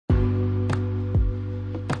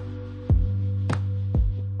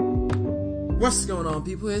What's going on,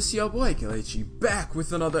 people? It's your boy Kelechi back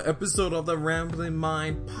with another episode of the Rambling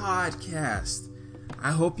Mind podcast.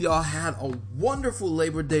 I hope y'all had a wonderful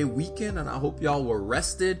Labor Day weekend, and I hope y'all were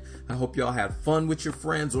rested. I hope y'all had fun with your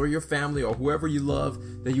friends or your family or whoever you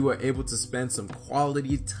love that you were able to spend some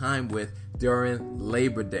quality time with during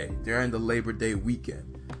Labor Day, during the Labor Day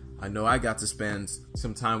weekend. I know I got to spend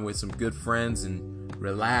some time with some good friends and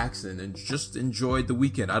relax and just enjoyed the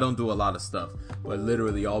weekend. I don't do a lot of stuff, but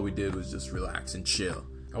literally all we did was just relax and chill.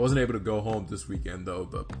 I wasn't able to go home this weekend though,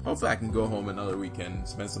 but hopefully I can go home another weekend and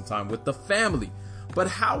spend some time with the family. But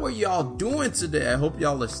how are y'all doing today? I hope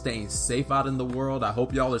y'all are staying safe out in the world. I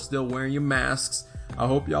hope y'all are still wearing your masks. I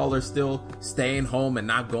hope y'all are still staying home and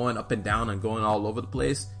not going up and down and going all over the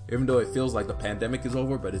place, even though it feels like the pandemic is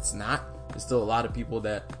over, but it's not. There's still a lot of people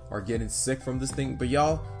that are getting sick from this thing, but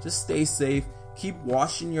y'all just stay safe. Keep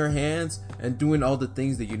washing your hands and doing all the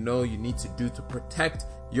things that you know you need to do to protect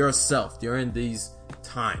yourself during these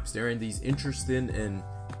times, during these interesting and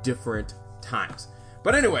different times.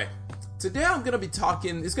 But anyway, today I'm going to be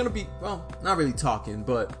talking, it's going to be, well, not really talking,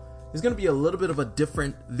 but it's going to be a little bit of a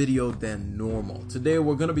different video than normal. Today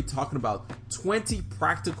we're going to be talking about 20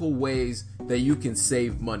 practical ways that you can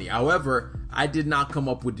save money. However, I did not come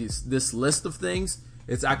up with this list of things.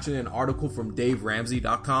 It's actually an article from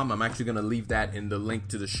DaveRamsey.com. I'm actually going to leave that in the link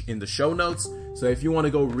to in the show notes. So if you want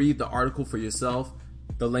to go read the article for yourself,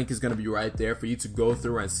 the link is going to be right there for you to go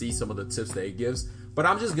through and see some of the tips that it gives. But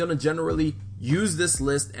I'm just going to generally use this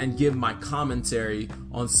list and give my commentary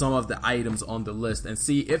on some of the items on the list and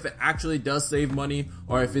see if it actually does save money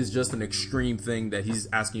or if it's just an extreme thing that he's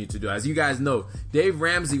asking you to do. As you guys know, Dave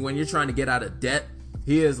Ramsey, when you're trying to get out of debt,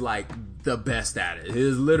 he is like the best at it. He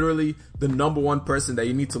is literally the number one person that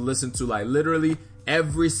you need to listen to, like literally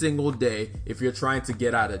every single day if you're trying to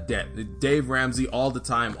get out of debt. Dave Ramsey, all the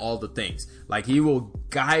time, all the things. Like, he will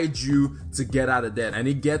guide you to get out of debt and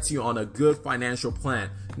he gets you on a good financial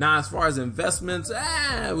plan. Now, as far as investments,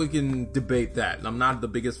 we can debate that. I'm not the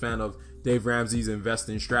biggest fan of Dave Ramsey's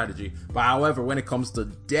investing strategy. But however, when it comes to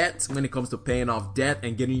debt, when it comes to paying off debt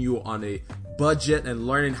and getting you on a budget and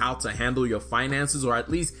learning how to handle your finances, or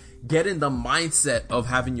at least get in the mindset of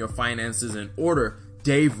having your finances in order,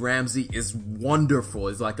 Dave Ramsey is wonderful.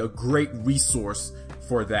 It's like a great resource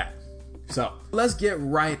for that. So let's get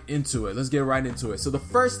right into it. So the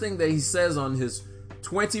first thing that he says on his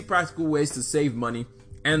 20 practical ways to save money,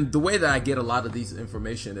 and the way that I get a lot of these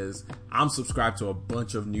information is I'm subscribed to a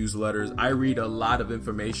bunch of newsletters. I read a lot of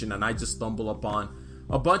information and I just stumble upon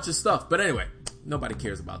a bunch of stuff. But anyway, nobody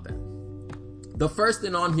cares about that. The first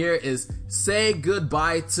thing on here is say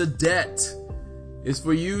goodbye to debt. It's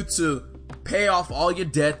for you to pay off all your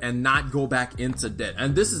debt and not go back into debt.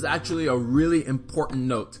 And this is actually a really important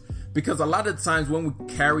note, because a lot of times when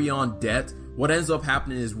we carry on debt, what ends up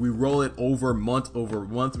happening is we roll it over month,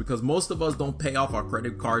 because most of us don't pay off our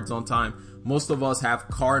credit cards on time. Most of us have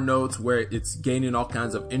car notes where it's gaining all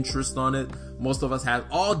kinds of interest on it. Most of us have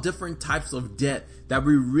all different types of debt that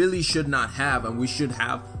we really should not have and we should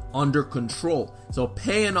have under control. So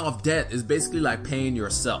paying off debt is basically like paying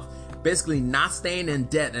yourself. Basically not staying in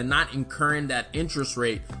debt and not incurring that interest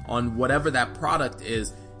rate on whatever that product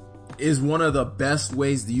is one of the best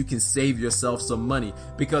ways that you can save yourself some money.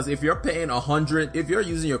 Because if you're paying $100, if you're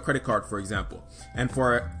using your credit card, for example, and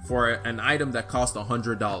for an item that costs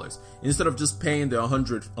 $100, instead of just paying the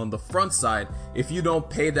 $100 on the front side, if you don't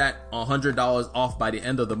pay that $100 off by the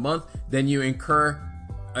end of the month, then you incur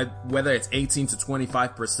whether it's 18 to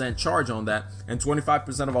 25% charge on that, and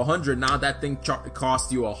 25% of 100, now that thing costs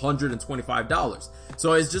you $125.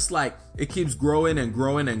 So it's just like, it keeps growing and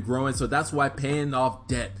growing and growing. So that's why paying off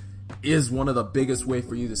debt is one of the biggest way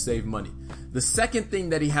for you to save money. The second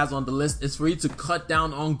thing that he has on the list is for you to cut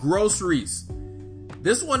down on groceries.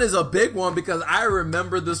 This one is a big one because I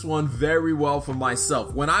remember this one very well for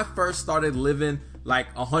myself. When I first started living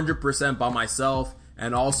like 100% by myself,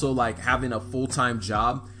 and also like having a full-time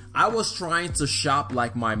job, I was trying to shop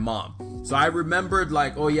like my mom. So I remembered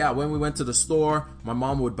like, oh yeah, when we went to the store, my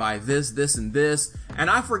mom would buy this, this, and this. And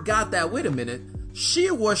I forgot that, wait a minute, she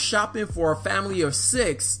was shopping for a family of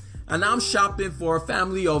 6 and I'm shopping for a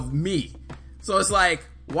family of me. So it's like,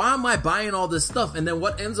 why am I buying all this stuff? And then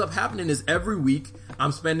what ends up happening is every week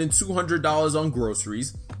I'm spending $200 on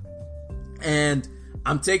groceries and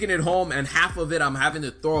I'm taking it home, and half of it I'm having to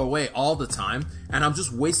throw away all the time, and I'm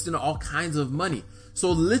just wasting all kinds of money. So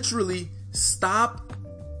literally stop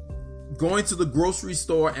going to the grocery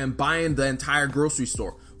store and buying the entire grocery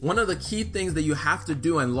store. One of the key things that you have to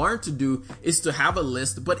do and learn to do is to have a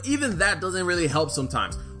list, but even that doesn't really help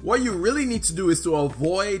sometimes. What you really need to do is to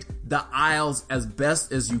avoid the aisles as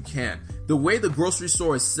best as you can. the way the grocery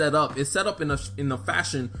store is set up in a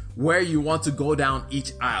fashion where you want to go down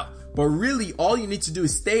each aisle. But really, all you need to do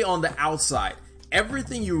is stay on the outside.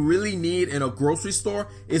 Everything you really need in a grocery store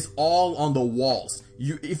is all on the walls.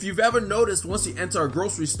 If you've ever noticed, once you enter a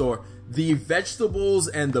grocery store, the vegetables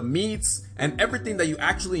and the meats and everything that you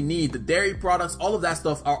actually need, the dairy products, all of that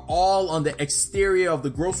stuff are all on the exterior of the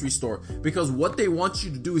grocery store, because what they want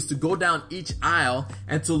you to do is to go down each aisle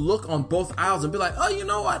and to look on both aisles and be like, oh, you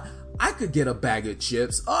know what? I could get a bag of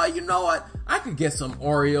chips. Oh, you know what? I could get some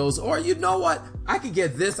Oreos. Or you know what? I could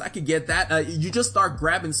get this. I could get that. You just start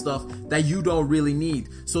grabbing stuff that you don't really need.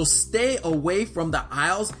 So stay away from the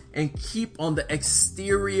aisles and keep on the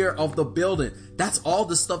exterior of the building. That's all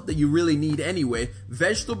the stuff that you really need anyway.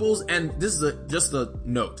 Vegetables, and this is just a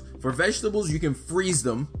note. For vegetables, you can freeze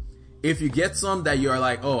them. If you get some that you're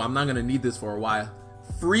like, oh, I'm not going to need this for a while,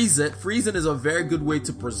 freeze it. Freezing is a very good way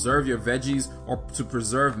to preserve your veggies, or to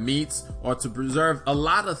preserve meats, or to preserve a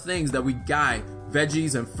lot of things that we buy,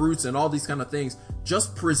 veggies and fruits and all these kind of things.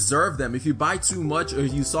 Just preserve them. If you buy too much, or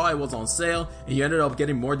you saw it was on sale and you ended up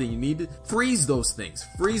getting more than you needed, freeze those things.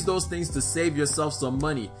 Freeze those things to save yourself some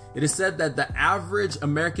money. It is said that the average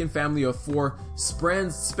American family of 4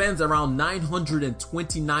 spends around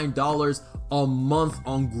 $929 a month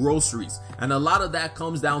on groceries. And a lot of that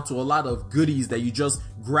comes down to a lot of goodies that you just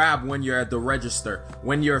grab when you're at the register.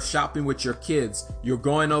 When you're shopping with your kids, you're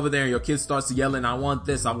going over there and your kid starts yelling, I want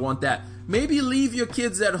this, I want that. Maybe leave your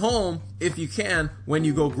kids at home if you can when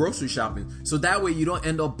you go grocery shopping. So that way you don't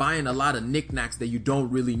end up buying a lot of knickknacks that you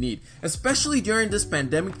don't really need. Especially during this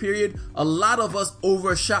pandemic period, a lot of us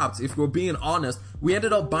overshopped. If we're being honest, we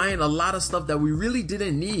ended up buying a lot of stuff that we really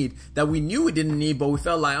didn't need, that we knew we didn't need, but we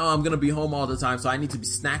felt like, oh, I'm going to be home all the time, so I need to be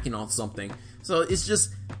snacking on something. So it's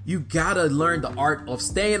just, you gotta learn the art of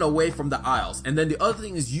staying away from the aisles. And then the other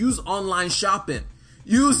thing is use online shopping.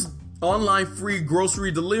 Use online free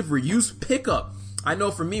grocery delivery. Use pickup. I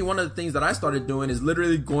know for me, one of the things that I started doing is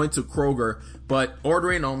literally going to Kroger, but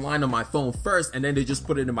ordering online on my phone first, and then they just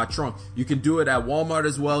put it in my trunk. You can do it at Walmart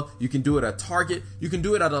as well. You can do it at Target. You can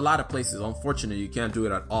do it at a lot of places. Unfortunately, you can't do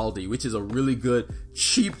it at Aldi, which is a really good,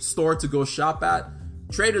 cheap store to go shop at.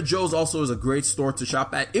 Trader Joe's also is a great store to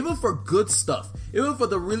shop at, even for good stuff. Even for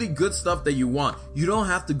the really good stuff that you want. You don't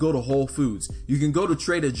have to go to Whole Foods. You can go to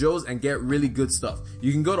Trader Joe's and get really good stuff.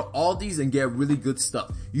 You can go to Aldi's and get really good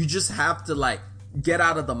stuff. You just have to get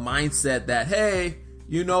out of the mindset that, hey,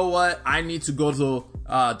 you know what? I need to go to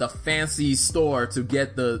the fancy store to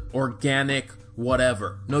get the organic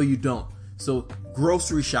whatever. No, you don't. So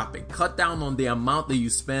grocery shopping. Cut down on the amount that you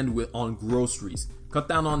spend on groceries. Cut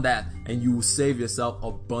down on that and you will save yourself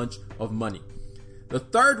a bunch of money. The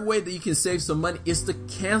third way that you can save some money is to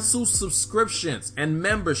cancel subscriptions and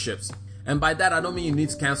memberships. And by that, I don't mean you need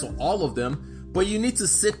to cancel all of them, but you need to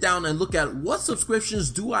sit down and look at what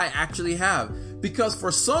subscriptions do I actually have? Because for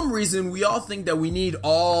some reason, we all think that we need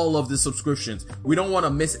all of the subscriptions. We don't want to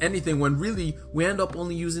miss anything when really we end up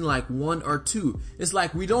only using like 1 or 2. It's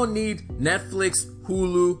like we don't need Netflix,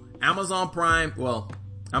 Hulu, Amazon Prime. Well,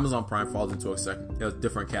 Amazon Prime falls into a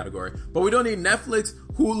different category. But we don't need Netflix,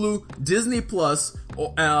 Hulu, Disney Plus,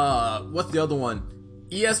 or what's the other one?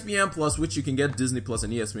 ESPN Plus, which you can get Disney Plus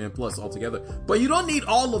and ESPN Plus all together. But you don't need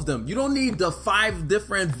all of them. You don't need the 5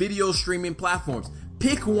 different video streaming platforms.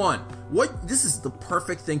 Pick one. This is the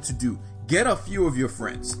perfect thing to do. Get a few of your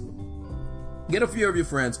friends.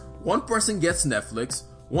 One person gets Netflix.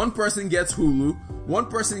 One person gets Hulu. One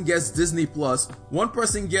person gets Disney Plus. One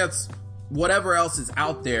person gets whatever else is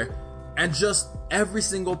out there, and just every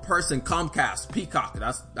single person, Comcast, Peacock,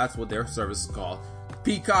 that's what their service is called,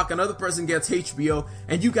 Peacock, another person gets HBO,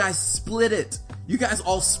 and you guys split it. You guys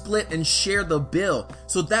all split and share the bill,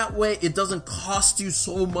 so that way it doesn't cost you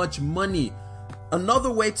so much money. Another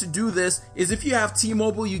way to do this is if you have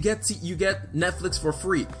T-Mobile, you get Netflix for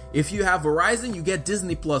free. If you have Verizon, you get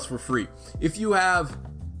Disney Plus for free. If you have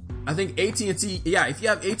I think AT&T, if you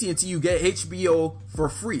have AT&T, you get HBO for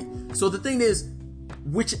free. So the thing is,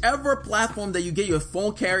 whichever platform that you get your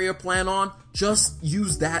phone carrier plan on, just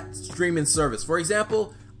use that streaming service. For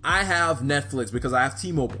example, I have Netflix because I have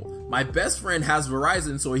T-Mobile. My best friend has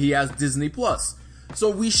Verizon, so he has Disney Plus.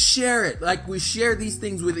 So we share it. We share these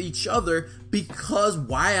things with each other, because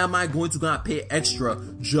why am I going to pay extra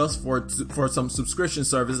just for some subscription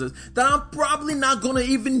services that I'm probably not going to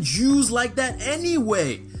even use like that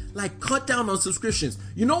anyway? Cut down on subscriptions.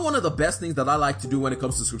 You know, one of the best things that I like to do when it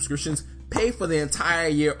comes to subscriptions, pay for the entire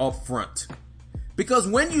year up front. Because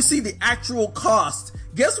when you see the actual cost,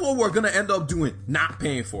 guess what we're going to end up doing? Not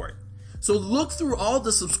paying for it. So look through all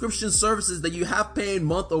the subscription services that you have paying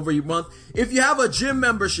month over month. If you have a gym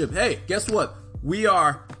membership, hey, guess what? We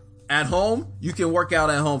are At home, you can work out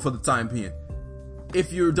at home for the time being.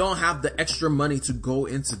 If you don't have the extra money to go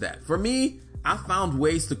into that. For me, I found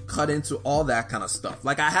ways to cut into all that kind of stuff.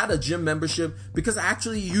 Like I had a gym membership because I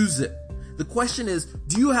actually use it. The question is,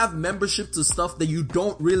 do you have membership to stuff that you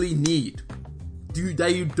don't really need?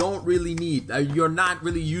 That you don't really need, that you're not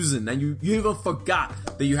really using, and you even forgot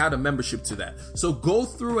that you had a membership to that. So go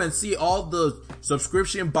through and see all the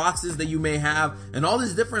subscription boxes that you may have and all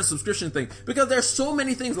these different subscription things, because there's so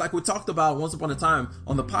many things, like we talked about once upon a time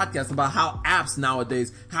on the podcast about how apps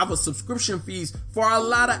nowadays have a subscription fees for a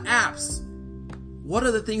lot of apps. What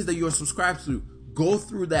are the things that you're subscribed to? Go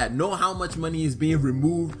through that. Know how much money is being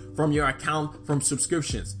removed from your account from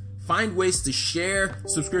subscriptions. Find ways to share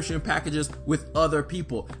subscription packages with other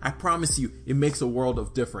people. I promise you, it makes a world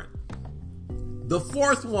of difference. The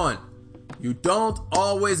fourth one, you don't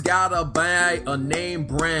always gotta buy a name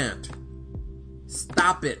brand.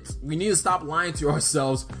 Stop it. We need to stop lying to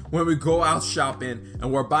ourselves when we go out shopping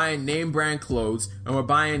and we're buying name brand clothes and we're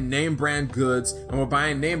buying name brand goods and we're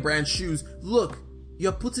buying name brand shoes. Look,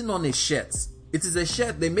 you're putting on a shirt. It is a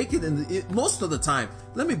shirt. They make it most of the time.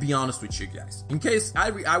 Let me be honest with you guys. In case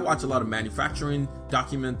I watch a lot of manufacturing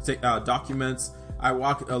documents. I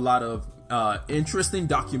watch a lot of interesting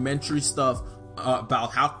documentary stuff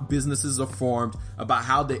about how businesses are formed, about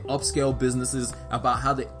how they upscale businesses, about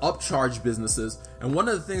how they upcharge businesses. And one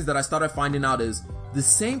of the things that I started finding out is the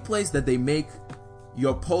same place that they make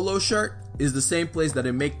your polo shirt is the same place that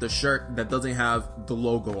they make the shirt that doesn't have the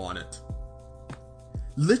logo on it.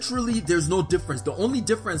 Literally, there's no difference. The only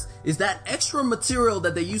difference is that extra material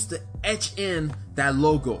that they used to etch in that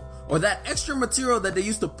logo, or that extra material that they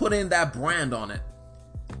used to put in that brand on it.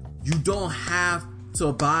 You don't have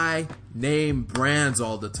to buy name brands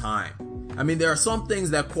all the time. I mean, there are some things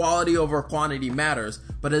that quality over quantity matters,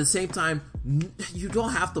 but at the same time, you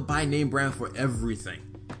don't have to buy name brand for everything.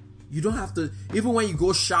 You don't have to, even when you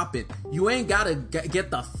go shopping, you ain't gotta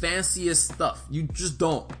get the fanciest stuff. You just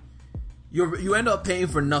don't. You end up paying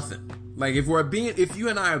for nothing. Like if you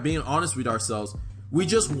and I are being honest with ourselves, we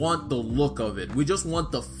just want the look of it. We just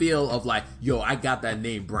want the feel of like, yo, I got that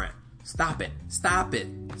name brand. Stop it. Stop it.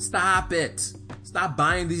 Stop it. Stop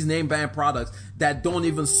buying these name brand products that don't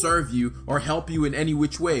even serve you or help you in any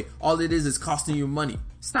which way. All it is costing you money.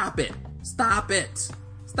 Stop it. Stop it.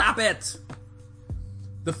 Stop it.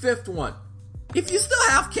 The fifth one. If you still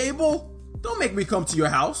have cable, don't make me come to your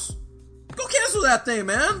house. Go cancel that thing,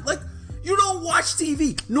 man. Like, you don't watch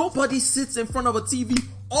TV. Nobody sits in front of a TV.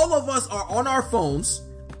 All of us are on our phones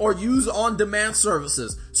or use on-demand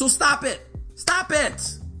services. So stop it. Stop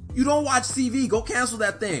it. You don't watch TV. Go cancel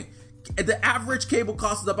that thing. The average cable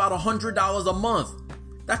cost is about $100 a month.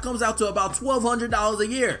 That comes out to about $1,200 a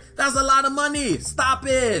year. That's a lot of money. Stop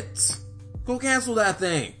it. Go cancel that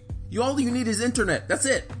thing. All you need is internet. That's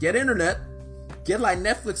it. Get internet. Get like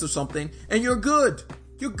Netflix or something and you're good.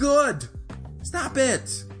 You're good. Stop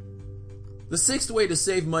it. The sixth way to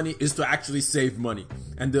save money is to actually save money.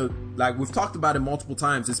 And like we've talked about it multiple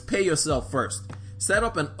times, is pay yourself first. Set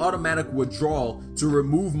up an automatic withdrawal to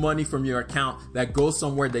remove money from your account that goes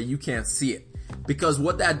somewhere that you can't see it. Because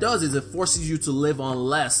what that does is it forces you to live on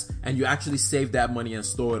less and you actually save that money and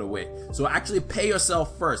store it away. So actually pay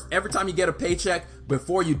yourself first. Every time you get a paycheck,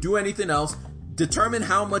 before you do anything else, determine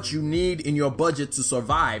how much you need in your budget to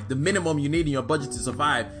survive, the minimum you need in your budget to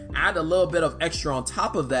survive. Add a little bit of extra on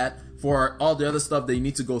top of that for all the other stuff that you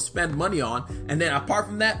need to go spend money on. And then apart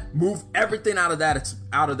from that, move everything out of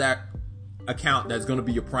that account that's going to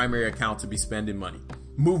be your primary account to be spending money.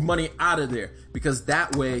 Move money out of there, because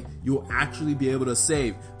that way you'll actually be able to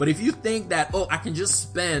save. But if you think that, oh, I can just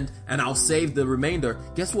spend and I'll save the remainder,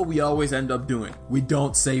 guess what we always end up doing? We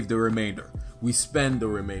don't save the remainder. We spend the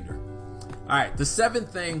remainder. All right, the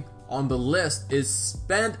seventh thing on the list is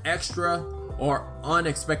spend extra or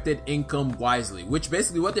unexpected income wisely, which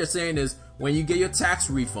basically what they're saying is when you get your tax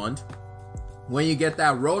refund, when you get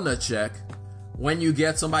that Rona check, when you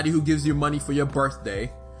get somebody who gives you money for your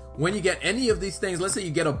birthday, when you get any of these things, let's say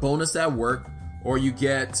you get a bonus at work or you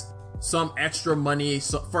get some extra money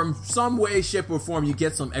from some way, shape or form, you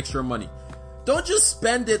get some extra money. Don't just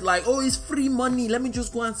spend it like, oh, it's free money. Let me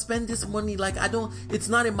just go and spend this money. Like it's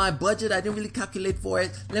not in my budget. I didn't really calculate for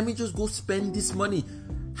it. Let me just go spend this money.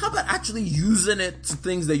 How about actually using it to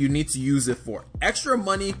things that you need to use it for? Extra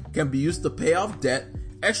money can be used to pay off debt.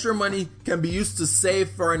 Extra money can be used to save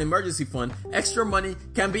for an emergency fund. Extra money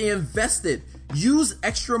can be invested. Use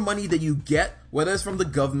extra money that you get, whether it's from the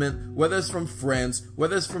government, whether it's from friends,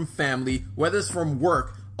 whether it's from family, whether it's from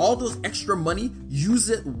work. All those extra money, use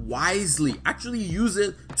it wisely. Actually use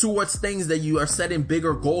it towards things that you are setting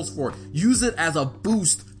bigger goals for. Use it as a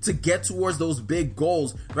boost to get towards those big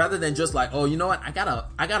goals, rather than just like, oh, you know what, I got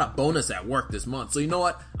a bonus at work this month, so you know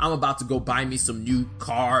what, I'm about to go buy me some new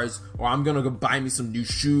cars, or I'm gonna go buy me some new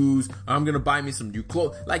shoes, or I'm gonna buy me some new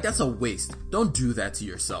clothes. Like, that's a waste. Don't do that to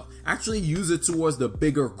yourself. Actually use it towards the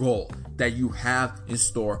bigger goal that you have in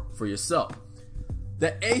store for yourself.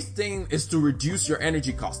 The 8th thing is to reduce your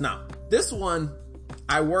energy costs. Now, this one,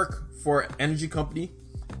 I work for an energy company,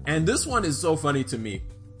 and this one is so funny to me.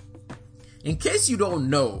 In case you don't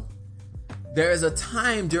know, there is a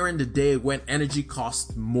time during the day when energy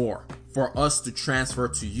costs more for us to transfer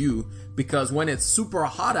to you, because when it's super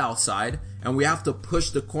hot outside and we have to push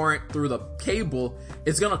the current through the cable,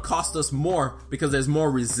 it's going to cost us more because there's more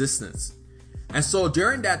resistance. And so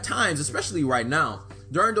during that times, especially right now,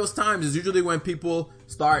 during those times is usually when people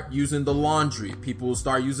start using the laundry, people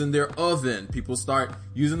start using their oven, people start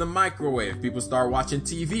using the microwave, people start watching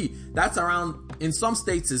TV. That's around, in some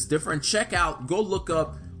states it's different. Check out, go look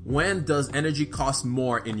up, when does energy cost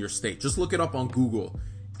more in your state? Just look it up on Google.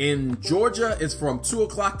 In Georgia, it's from 2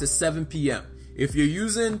 o'clock to 7 p.m. If you're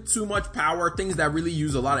using too much power, things that really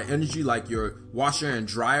use a lot of energy, like your washer and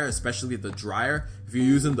dryer, especially the dryer, if you're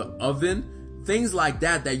using the oven, things like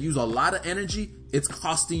that use a lot of energy, it's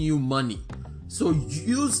costing you money. So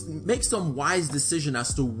make some wise decision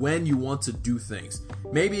as to when you want to do things.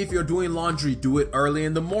 Maybe if you're doing laundry, do it early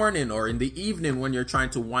in the morning or in the evening when you're trying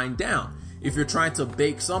to wind down. If you're trying to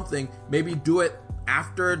bake something, maybe do it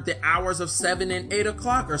after the hours of 7 and 8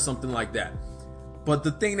 o'clock or something like that. But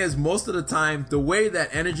the thing is, most of the time, the way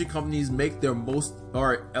that energy companies make their most,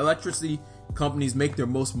 or electricity companies make their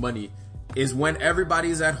most money, is when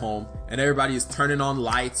everybody's at home and everybody is turning on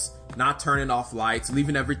lights, not turning off lights,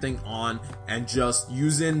 leaving everything on, and just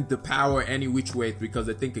using the power any which way because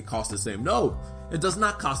they think it costs the same. No, it does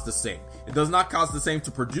not cost the same. It does not cost the same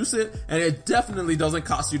to produce it, and it definitely doesn't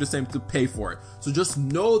cost you the same to pay for it. So just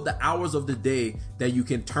know the hours of the day that you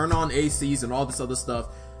can turn on ACs and all this other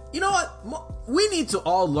stuff. You know what? We need to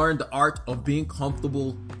all learn the art of being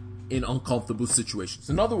comfortable in uncomfortable situations.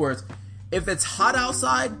 In other words, if it's hot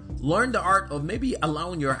outside, learn the art of maybe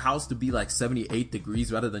allowing your house to be like 78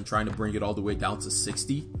 degrees rather than trying to bring it all the way down to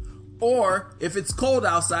 60. Or if it's cold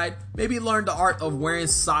outside, maybe learn the art of wearing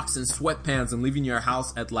socks and sweatpants and leaving your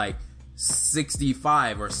house at like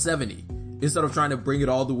 65 or 70 instead of trying to bring it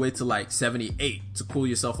all the way to like 78 to cool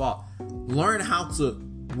yourself off. Learn how to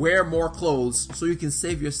wear more clothes so you can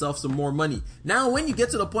save yourself some more money. Now, when you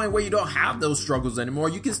get to the point where you don't have those struggles anymore,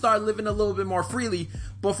 you can start living a little bit more freely.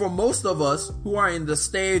 But for most of us who are in the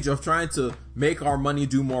stage of trying to make our money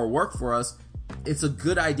do more work for us, it's a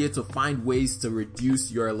good idea to find ways to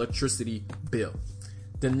reduce your electricity bill.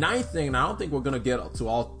 The 9th thing, and I don't think we're going to get to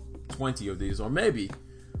all 20 of these, or maybe.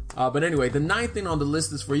 But anyway, the 9th thing on the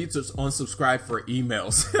list is for you to unsubscribe for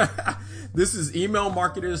emails. This is email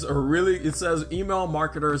marketers it says email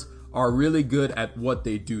marketers are really good at what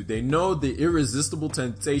they do. They know the irresistible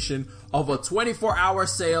temptation of a 24-hour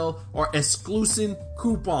sale or exclusive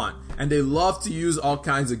coupon, and they love to use all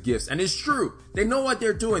kinds of gifts. And it's true. They know what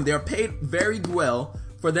they're doing. They're paid very well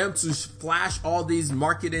for them to flash all these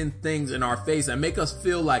marketing things in our face and make us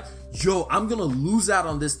feel like, yo, I'm going to lose out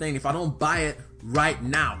on this thing if I don't buy it right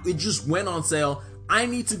now. It just went on sale. I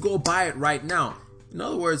need to go buy it right now. In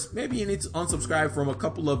other words, maybe you need to unsubscribe from a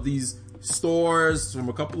couple of these stores, from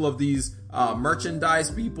a couple of these merchandise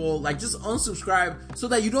people. Like, just unsubscribe so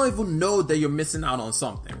that you don't even know that you're missing out on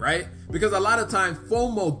something, right? Because a lot of times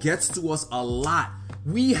FOMO gets to us a lot.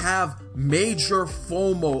 We have major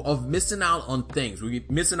FOMO of missing out on things. We're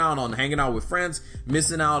missing out on hanging out with friends,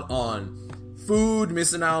 missing out on food,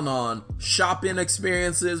 missing out on shopping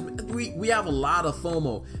experiences. We have a lot of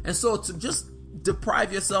FOMO. And so to just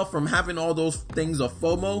deprive yourself from having all those things of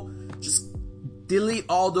FOMO, just delete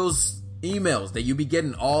all those emails that you be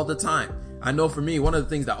getting all the time. I know for me, one of the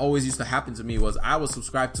things that always used to happen to me was I was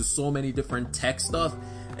subscribed to so many different tech stuff,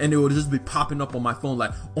 and it would just be popping up on my phone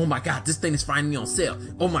like, oh my God, this thing is finally on sale.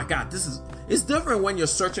 Oh my God, it's different when you're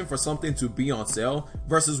searching for something to be on sale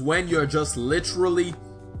versus when you're just literally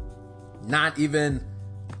not even,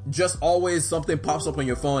 just always something pops up on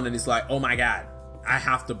your phone and it's like, oh my God, I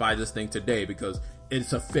have to buy this thing today because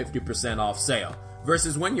it's a 50% off sale.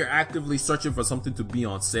 Versus when you're actively searching for something to be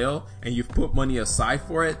on sale and you've put money aside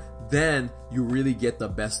for it, then you really get the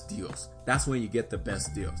best deals. That's when you get the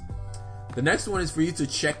best deals. The next one is for you to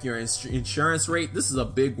check your insurance rate. This is a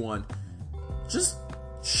big one. Just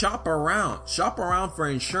shop around. Shop around for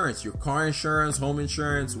insurance. Your car insurance, home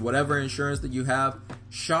insurance, whatever insurance that you have.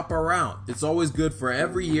 Shop around. It's always good for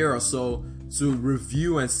every year or so to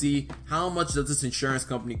review and see how much does this insurance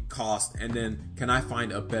company cost, and then can I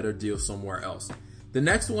find a better deal somewhere else. The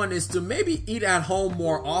next one is to maybe eat at home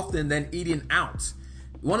more often than eating out.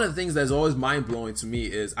 One of the things that's always mind-blowing to me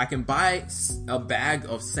is I can buy a bag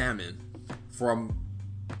of salmon from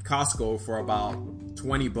Costco for about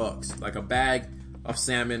 $20, like a bag of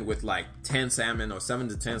salmon with like 10 salmon or 7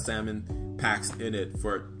 to 10 salmon packs in it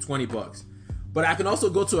for $20. But I can also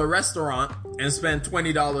go to a restaurant and spend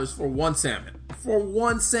 $20 for one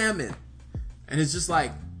salmon. And it's just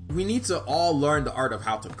like, we need to all learn the art of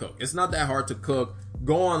how to cook. It's not that hard to cook.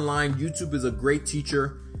 Go online. YouTube is a great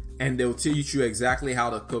teacher, and they'll teach you exactly how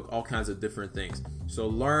to cook all kinds of different things. So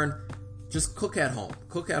learn, just cook at home.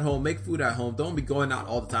 Cook at home, make food at home. Don't be going out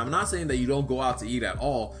all the time. I'm not saying that you don't go out to eat at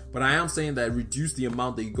all, but I am saying that reduce the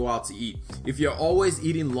amount that you go out to eat. If you're always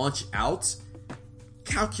eating lunch out,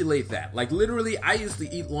 calculate that. Like literally, I used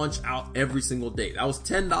to eat lunch out every single day. That was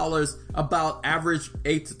 $10, about average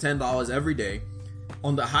 $8 to $10 every day.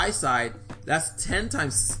 On the high side, that's 10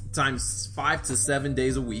 times 5 to 7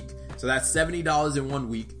 days a week. So that's $70 in 1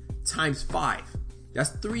 week times 5. That's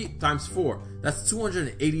 3 times 4. That's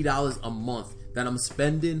 $280 a month that I'm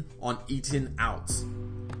spending on eating out,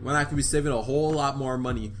 when I could be saving a whole lot more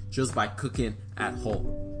money just by cooking at home.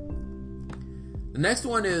 The next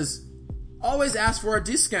one is always ask for a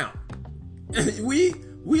discount. We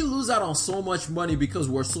lose out on so much money because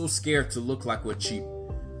we're so scared to look like we're cheap.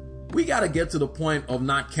 We gotta get to the point of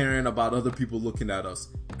not caring about other people looking at us.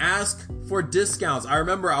 Ask for discounts. I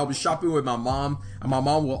remember I'll be shopping with my mom, and my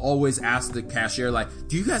mom will always ask the cashier, like,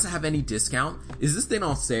 do you guys have any discount? Is this thing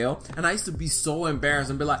on sale? And I used to be so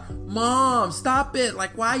embarrassed and be like, Mom, stop it.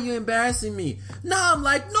 Like, why are you embarrassing me? Now I'm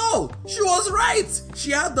like, no, she was right.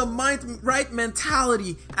 She had the right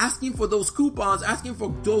mentality, asking for those coupons, asking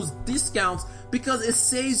for those discounts, because it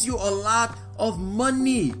saves you a lot of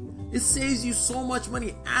money. It saves you so much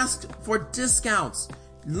money. Ask for discounts.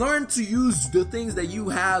 Learn to use the things that you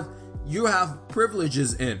have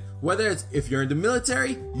privileges in. Whether it's, if you're in the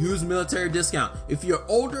military, use military discount. If you're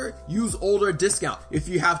older, use older discount. If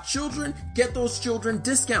you have children, get those children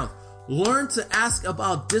discounts. Learn to ask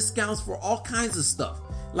about discounts for all kinds of stuff.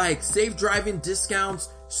 Like safe driving discounts,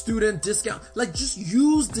 student discount. Like, just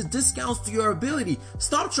use the discounts to your ability.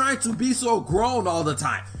 Stop trying to be so grown all the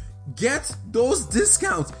time. Get those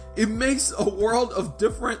discounts. It makes a world of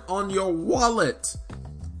difference on your wallet.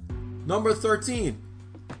 Number 13,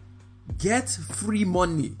 get free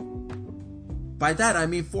money. By that, I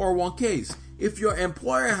mean 401ks. If your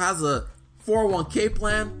employer has a 401k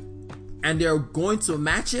plan and they're going to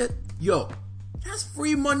match it, that's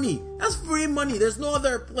free money. That's free money. There's no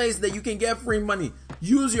other place that you can get free money.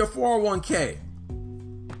 Use your 401k.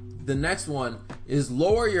 The next one is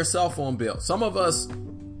lower your cell phone bill. Some of us,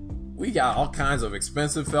 we got all kinds of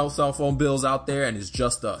expensive cell phone bills out there, and it's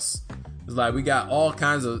just us. It's like we got all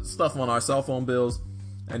kinds of stuff on our cell phone bills,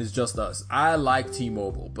 and it's just us. I like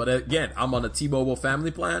T-Mobile, but again, I'm on a T-Mobile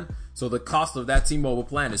family plan, so the cost of that T-Mobile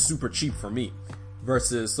plan is super cheap for me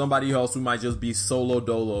versus somebody else who might just be solo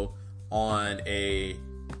dolo on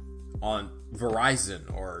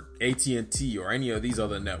Verizon or AT&T or any of these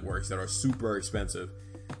other networks that are super expensive.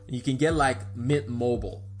 And you can get like Mint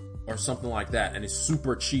Mobile or something like that, and it's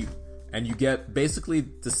super cheap. And you get basically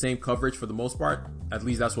the same coverage for the most part. At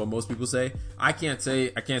least that's what most people say. I can't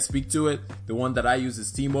speak to it. The one that I use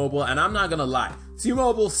is T-Mobile, and I'm not gonna lie.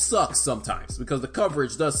 T-Mobile sucks sometimes because the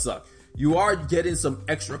coverage does suck. You are getting some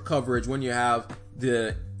extra coverage when you have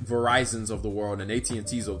the Verizons of the world and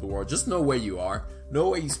AT&Ts of the world. Just know where you are. Know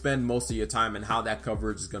where you spend most of your time and how that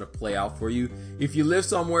coverage is gonna play out for you. If you live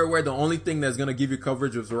somewhere where the only thing that's gonna give you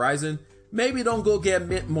coverage is Verizon, maybe don't go get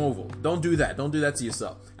Mint Mobile. Don't do that. Don't do that to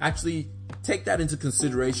yourself. Actually, take that into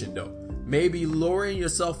consideration though. Maybe lowering your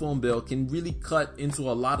cell phone bill can really cut into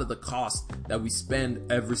a lot of the cost that we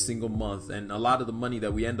spend every single month and a lot of the money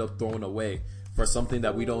that we end up throwing away for something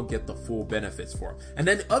that we don't get the full benefits for. And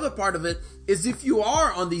then the other part of it is, if you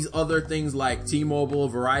are on these other things like T-Mobile,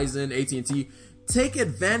 Verizon, AT&T, take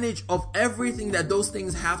advantage of everything that those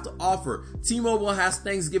things have to offer. T-Mobile has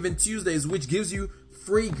Thanksgiving Tuesdays, which gives you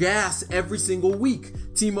free gas every single week.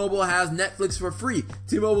 T-Mobile has Netflix for free.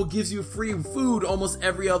 T-Mobile gives you free food almost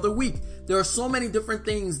every other week. There are so many different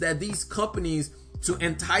things that these companies, to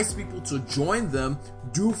entice people to join them,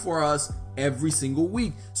 do for us every single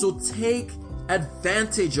week. So take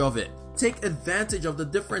advantage of it. Take advantage of the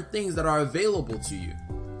different things that are available to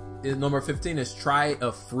you. Number 15 is try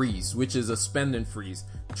a freeze, which is a spending freeze.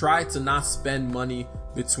 Try to not spend money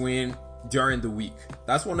during the week.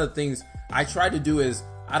 That's one of the things I try to do. Is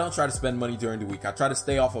I don't try to spend money during the week. I try to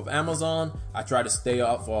stay off of Amazon. I try to stay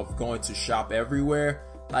off of going to shop everywhere.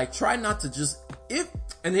 Like, try not to just,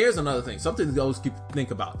 and here's another thing, something to always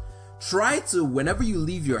think about. Try to, whenever you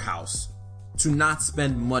leave your house, to not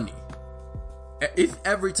spend money. If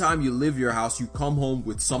every time you leave your house you come home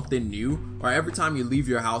with something new, or every time you leave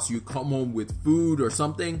your house you come home with food or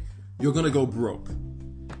something, you're gonna go broke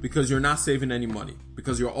because you're not saving any money,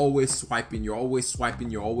 because you're always swiping.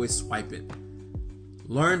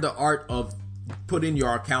 Learn the art of putting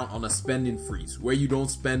your account on a spending freeze where you don't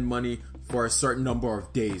spend money for a certain number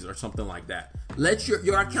of days or something like that. Let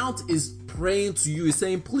your account is praying to you, is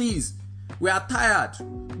saying, please, we are tired.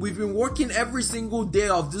 We've been working every single day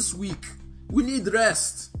of this week. We need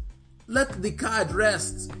rest. Let the card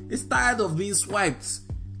rest. It's tired of being swiped.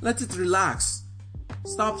 Let it relax.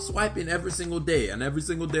 Stop swiping every single day and every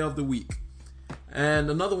single day of the week. And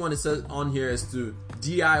another one it says on here is to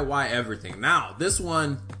DIY everything. Now, this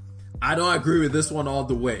one, I don't agree with this one all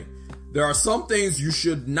the way. There are some things you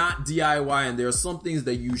should not DIY, and there are some things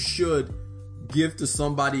that you should give to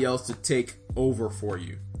somebody else to take over for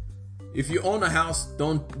you. If you own a house,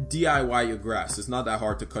 don't DIY your grass. It's not that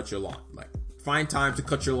hard to cut your lawn. Like, find time to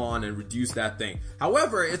cut your lawn and reduce that thing.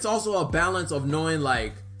 However, it's also a balance of knowing,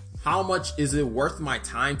 like, how much is it worth my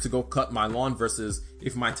time to go cut my lawn versus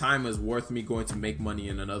if my time is worth me going to make money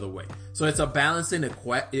in another way. So it's a balancing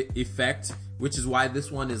effect, which is why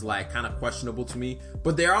this one is like kind of questionable to me.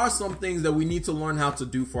 But there are some things that we need to learn how to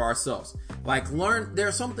do for ourselves. Like there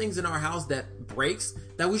are some things in our house that breaks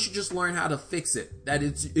that we should just learn how to fix it. That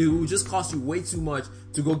it will just cost you way too much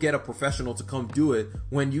to go get a professional to come do it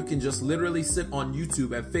when you can just literally sit on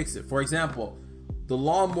YouTube and fix it. For example, the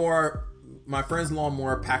lawnmower, my friend's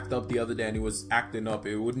lawnmower packed up the other day and it was acting up.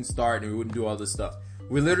 It wouldn't start and it wouldn't do all this stuff.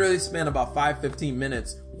 We literally spent about 5-15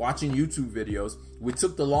 minutes watching YouTube videos. We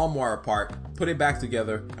took the lawnmower apart, put it back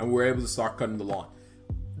together, and we were able to start cutting the lawn.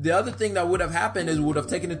 The other thing that would have happened is we would have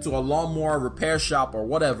taken it to a lawnmower repair shop or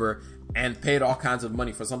whatever and paid all kinds of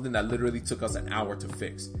money for something that literally took us an hour to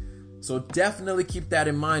fix. So definitely keep that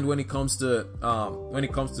in mind when it comes to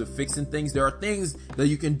fixing things. There are things that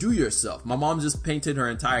you can do yourself. My mom just painted her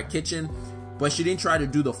entire kitchen, but she didn't try to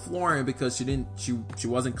do the flooring because she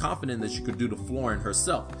wasn't confident that she could do the flooring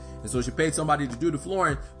herself. And so she paid somebody to do the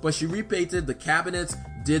flooring, but she repainted the cabinets,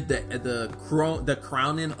 did the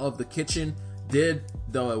crowning of the kitchen, did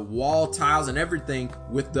the wall tiles and everything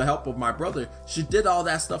with the help of my brother. She did all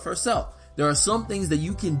that stuff herself. There are some things that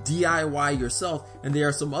you can DIY yourself, and there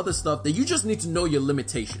are some other stuff that you just need to know your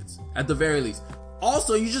limitations at the very least.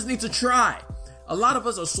 Also, you just need to try. A lot of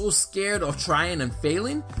us are so scared of trying and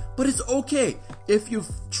failing, but it's okay. If you've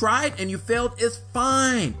tried and you failed, it's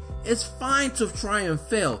fine. It's fine to try and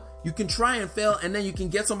fail. You can try and fail, and then you can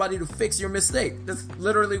get somebody to fix your mistake. That's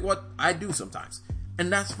literally what I do sometimes.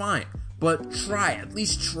 And that's fine. But try, at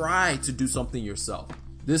least try to do something yourself.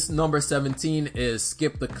 This number 17 is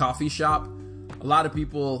skip the coffee shop. A lot of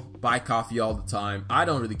people buy coffee all the time. I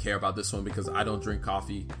don't really care about this one because I don't drink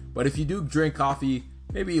coffee. But if you do drink coffee,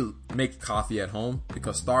 maybe make coffee at home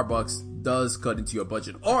because Starbucks does cut into your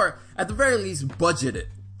budget. Or at the very least, budget it.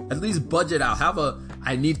 At least budget out. Have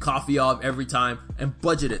I need coffee of every time and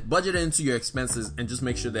budget it. Budget it into your expenses and just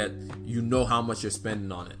make sure that you know how much you're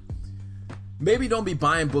spending on it. Maybe don't be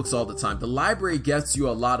buying books all the time. The library gets you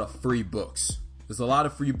a lot of free books. There's a lot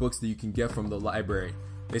of free books that you can get from the library.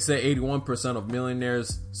 They say 81% of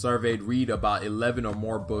millionaires surveyed read about 11 or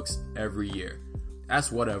more books every year.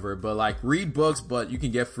 That's whatever, but like read books, but you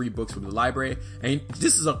can get free books from the library. And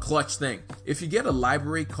this is a clutch thing. If you get a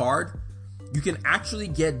library card, you can actually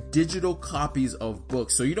get digital copies of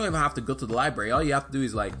books. So you don't even have to go to the library. All you have to do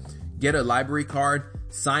is like get a library card,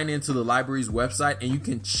 sign into the library's website, and you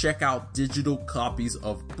can check out digital copies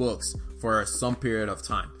of books for some period of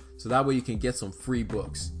time. So that way you can get some free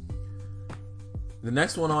books. The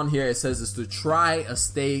next one on here, it says is to try a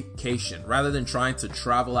staycation. Rather than trying to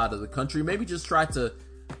travel out of the country, maybe just try to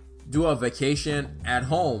do a vacation at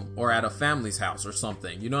home or at a family's house or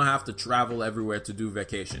something. You don't have to travel everywhere to do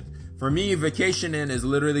vacation. For me, vacationing is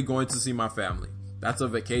literally going to see my family. That's a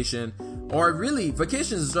vacation. Or really,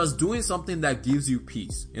 vacation is just doing something that gives you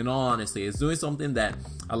peace. In all honesty, it's doing something that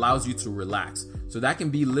allows you to relax. So that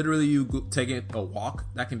can be literally you taking a walk.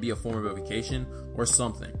 That can be a form of a vacation or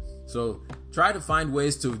something. So try to find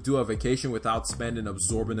ways to do a vacation without spending an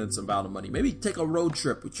exorbitant amount of money. Maybe take a road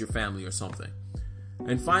trip with your family or something.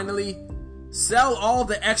 And finally, sell all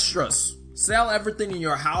the extras. Sell everything in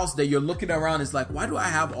your house that you're looking around. It's like, why do I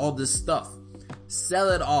have all this stuff? Sell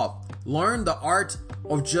it off. Learn the art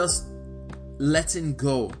of just letting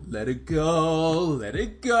go. Let it go. Let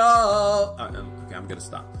it go. Okay, I'm gonna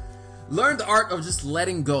stop. Learn the art of just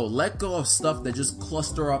letting go. Let go of stuff that just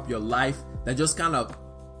cluster up your life, that just kind of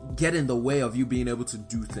get in the way of you being able to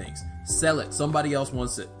do things. Sell it. Somebody else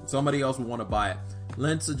wants it. Somebody else will want to buy it.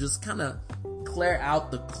 Learn to just kind of clear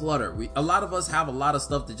out the clutter. A lot of us have a lot of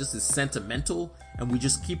stuff that just is sentimental, and we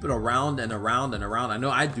just keep it around and around and around. I know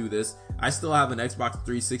I do this. I still have an Xbox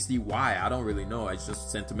 360. Why? I don't really know. It's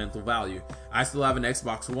just sentimental value. I still have an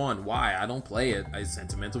Xbox One. Why? I don't play it. It's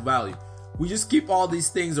sentimental value. We just keep all these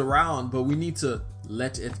things around, but we need to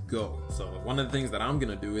let it go. So one of the things that I'm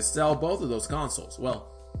going to do is sell both of those consoles. Well,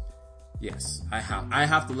 yes, I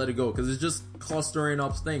have to let it go because it's just clustering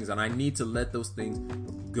up things, and I need to let those things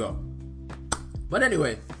go. But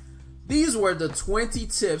anyway, these were the 20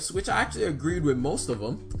 tips, which I actually agreed with most of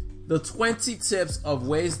them. The 20 tips of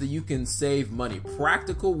ways that you can save money.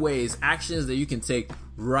 Practical ways, actions that you can take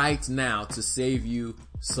right now to save you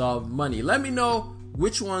some money. Let me know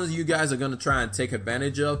which ones you guys are going to try and take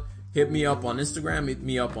advantage of. Hit me up on Instagram, hit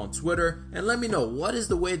me up on Twitter, and let me know what is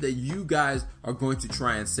the way that you guys are going to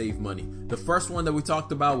try and save money. The first one that we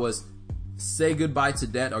talked about was say goodbye to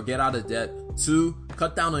debt or get out of debt. 2,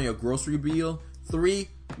 cut down on your grocery bill. 3,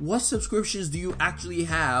 what subscriptions do you actually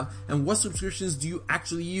have and what subscriptions do you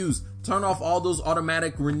actually use? Turn off all those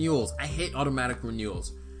automatic renewals. I hate automatic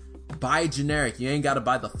renewals. Buy generic. You ain't got to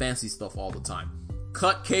buy the fancy stuff all the time.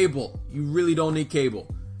 Cut cable. You really don't need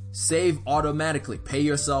cable. Save automatically. Pay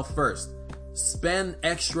yourself first. Spend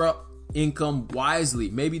extra income wisely.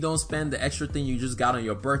 Maybe don't spend the extra thing you just got on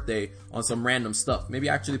your birthday on some random stuff. Maybe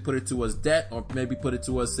actually put it towards debt, or maybe put it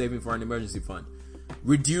towards saving for an emergency fund.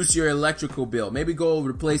 Reduce your electrical bill. Maybe go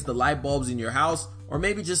replace the light bulbs in your house, or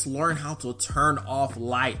maybe just learn how to turn off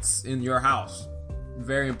lights in your house.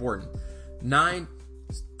 Very important. 9,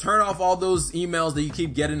 turn off all those emails that you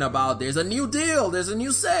keep getting about there's a new deal, there's a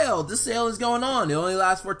new sale, this sale is going on, it only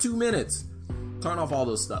lasts for 2 minutes. Turn off all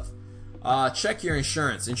those stuff. Check your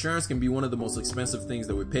insurance. Insurance can be one of the most expensive things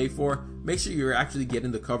that we pay for. Make sure you're actually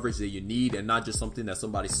getting the coverage that you need and not just something that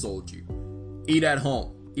somebody sold you. Eat at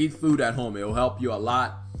home. Eat food at home. It will help you a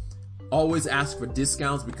lot. Always ask for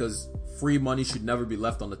discounts because free money should never be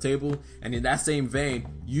left on the table. And in that same vein,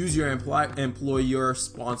 use your employer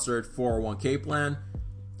sponsored 401k plan.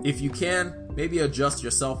 If you can, maybe adjust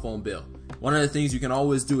your cell phone bill. One of the things you can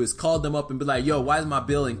always do is call them up and be like, yo, why is my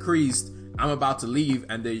bill increased? I'm about to leave.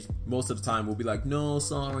 And they most of the time will be like, no,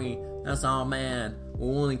 sorry, that's all, man. We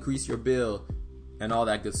won't increase your bill and all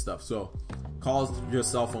that good stuff. So call your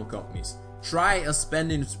cell phone companies. Try a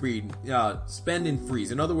spending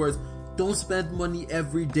freeze. In other words, don't spend money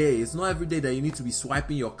every day. It's not every day that you need to be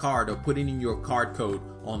swiping your card or putting in your card code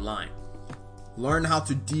online. Learn how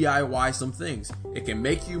to DIY some things. It can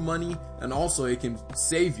make you money and also it can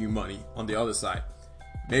save you money on the other side.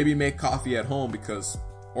 Maybe make coffee at home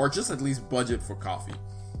or just at least budget for coffee.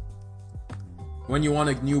 When you want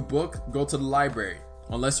a new book, go to the library.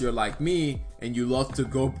 Unless you're like me and you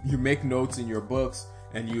make notes in your books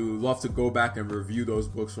and you love to go back and review those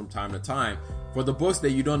books from time to time. For the books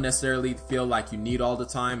that you don't necessarily feel like you need all the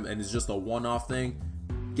time and it's just a one-off thing,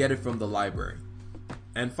 get it from the library.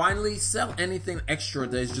 And finally, sell anything extra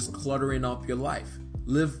that is just cluttering up your life.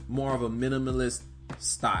 Live more of a minimalist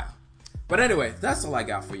style. But anyway, that's all I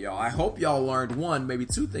got for y'all. I hope y'all learned 1, maybe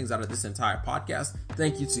 2 things out of this entire podcast.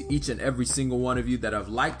 Thank you to each and every single one of you that have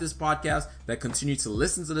liked this podcast, that continue to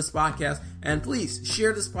listen to this podcast. And please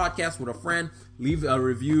share this podcast with a friend. Leave a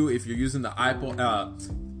review if you're using the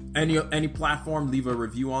iPod, any platform. Leave a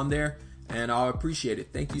review on there, and I'll appreciate it.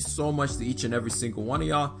 Thank you so much to each and every single one of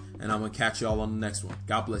y'all, and I'm gonna catch y'all on the next one.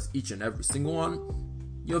 God bless each and every single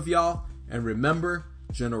one of y'all, and remember,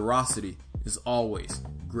 generosity is always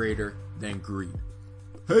greater than greed.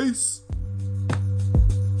 Peace.